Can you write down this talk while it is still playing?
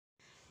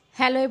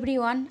Hello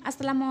everyone,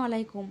 আসসালামু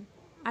আলাইকুম।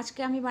 আজকে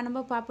আমি বানাবো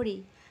পাপড়ি।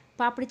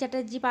 পাপড়ি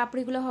চাটের যে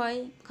পাপড়িগুলো হয়,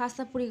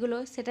 খাস্তা পুরিগুলো,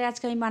 সেটাই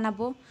আজকে আমি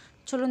বানাবো।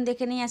 চলুন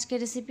দেখে নিই আজকের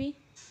রেসিপি।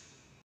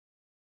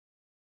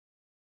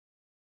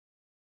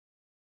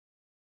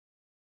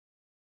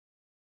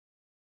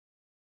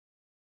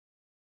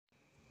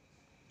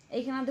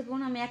 এইখানে দেখুন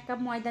আমি 1 কাপ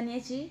ময়দা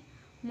নিয়েছি।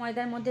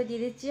 ময়দার মধ্যে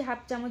দিয়ে দিচ্ছি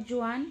হাফ চামচ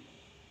জোয়ান,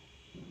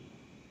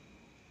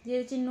 দিয়ে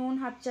দিচ্ছি নুন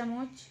হাফ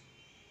চামচ,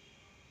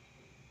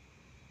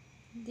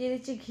 দিয়ে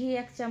দিচ্ছি ঘি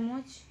 1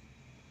 চামচ,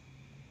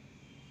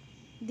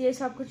 দিয়ে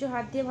সব কিছু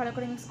হাত দিয়ে ভালো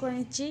করে মিক্স করে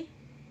নিচ্ছি।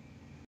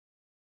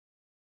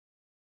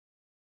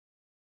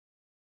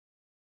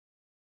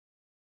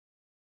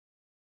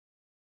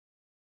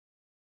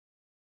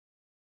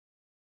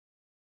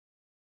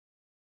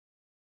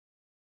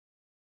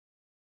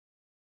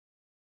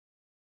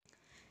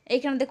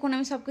 এইখানে দেখুন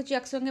আমি সব কিছু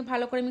একসঙ্গে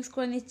ভালো করে মিক্স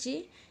করে নিচ্ছি।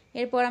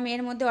 এরপর আমি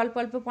এর মধ্যে অল্প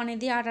অল্প পানি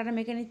দিয়ে আটাটা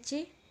মেখে নিচ্ছি।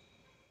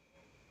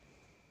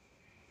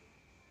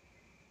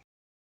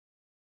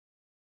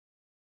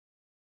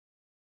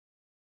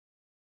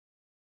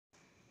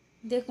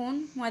 দেখুন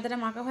ময়দাটা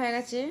মাখা হয়ে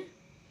গেছে।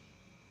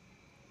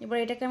 এবার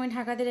এটাকে আমি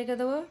ঢাকা দিয়ে রেখে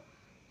দেবো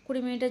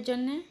 20 মিনিটের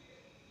জন্যে।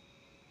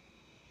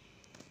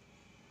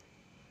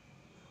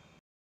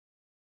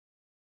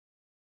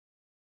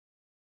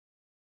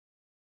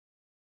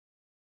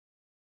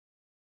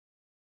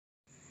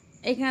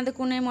 এইখানে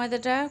দেখুন এই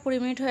ময়দাটা 20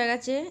 মিনিট হয়ে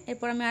গেছে।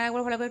 এরপর আমি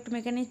আরেকবার ভালো করে একটু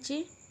মেখে নিচ্ছি।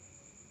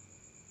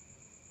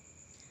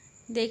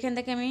 দিয়ে এইখান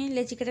থেকে আমি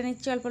লেচি কেটে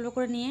নিচ্ছি অল্প অল্প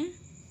করে নিয়ে।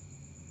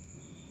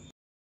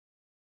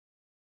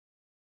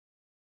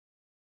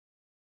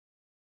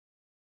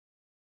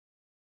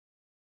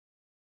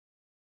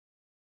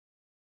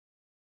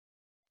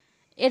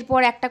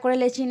 এরপর একটা করে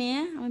লেচি নিয়ে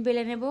আমি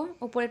বেলে নেব।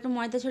 ওপরে একটু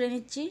ময়দা ছড়িয়ে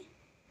নিচ্ছি,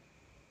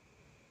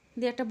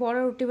 দিয়ে একটা বড়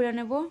রুটি বেলে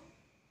নেব।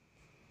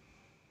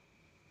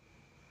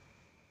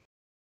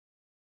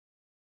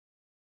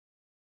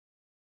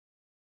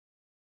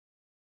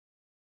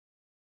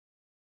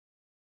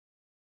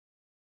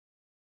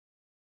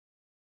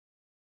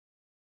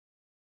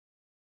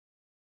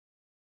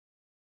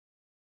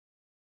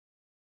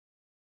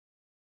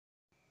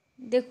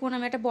 দেখুন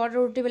আমি একটা বড়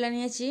রুটি বেলে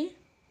নিয়েছি।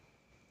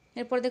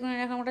 এরপর দেখুন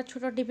এরকম একটা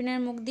ছোটো টিফিনের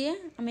মুখ দিয়ে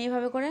আমি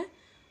এইভাবে করে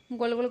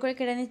গোল গোল করে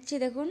কেটে নিচ্ছি।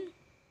 দেখুন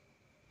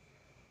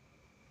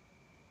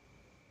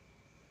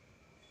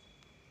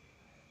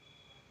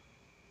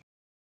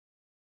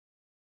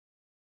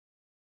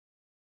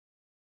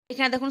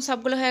এখানে দেখুন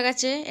সবগুলো হয়ে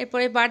গেছে।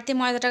 এরপরে বাড়তি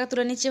ময়দাটাকে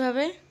তুলে নিচ্ছি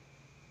এভাবে।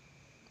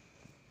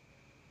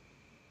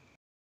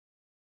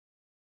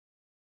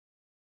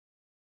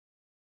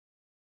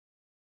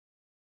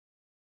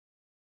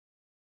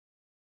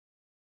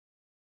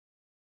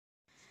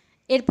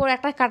 এরপর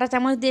একটা কাঁটা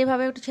চামচ দিয়ে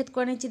এভাবে একটু ছেদ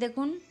করে নিচ্ছি।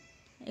 দেখুন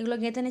এগুলো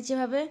গেঁথে নিচ্ছি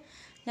এভাবে,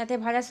 যাতে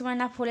ভাজার সময়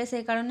না ফোলে,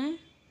 সেই কারণে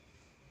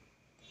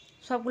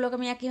সবগুলোকে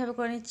আমি একইভাবে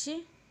করে নিচ্ছি।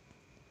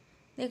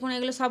 দেখুন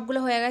এগুলো সবগুলো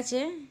হয়ে গেছে।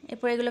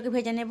 এরপর এগুলোকে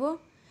ভেজে নেব।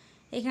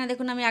 এখানে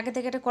দেখুন আমি আগে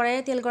থেকে একটা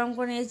কড়াইয়ে তেল গরম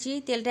করে নিয়েছি।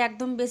 তেলটা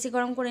একদম বেশি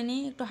গরম করে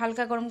নিই, একটু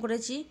হালকা গরম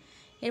করেছি।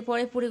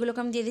 এরপরে পুরিগুলোকে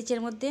আমি দিয়ে দিচ্ছি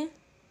এর মধ্যে।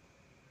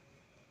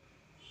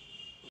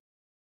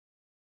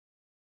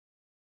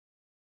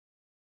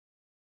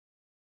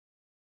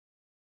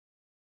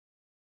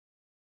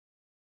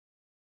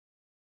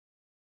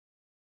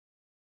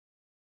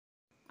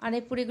 আর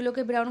এই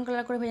পুরিগুলোকে ব্রাউন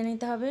কালার করে ভেজে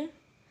নিতে হবে।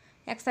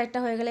 এক সাইডটা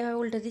হয়ে গেলে এভাবে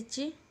উল্টে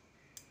দিচ্ছি।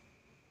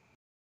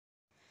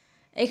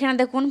 এখানে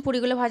দেখুন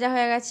পুরিগুলো ভাজা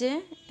হয়ে গেছে।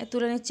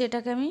 তুলে নিচ্ছি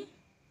এটাকে আমি।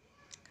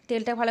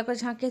 তেলটা ভালো করে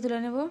ঝাঁকিয়ে তুলে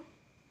নেব।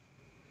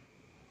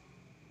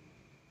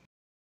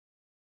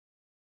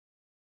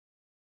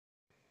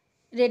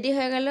 রেডি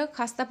হয়ে গেল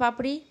খাস্তা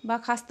পাপড়ি বা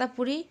খাস্তা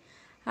পুরি।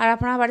 আর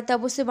আপনারা বাড়িতে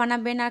অবশ্যই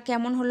বানাবেন। আর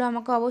কেমন হলো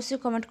আমাকে অবশ্যই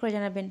কমেন্ট করে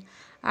জানাবেন।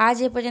 আজ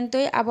এ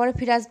পর্যন্তই, আবারও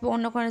ফিরে আসবো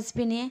অন্য কোনো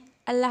রেসিপি নিয়ে।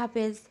 আল্লাহ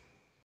হাফেজ।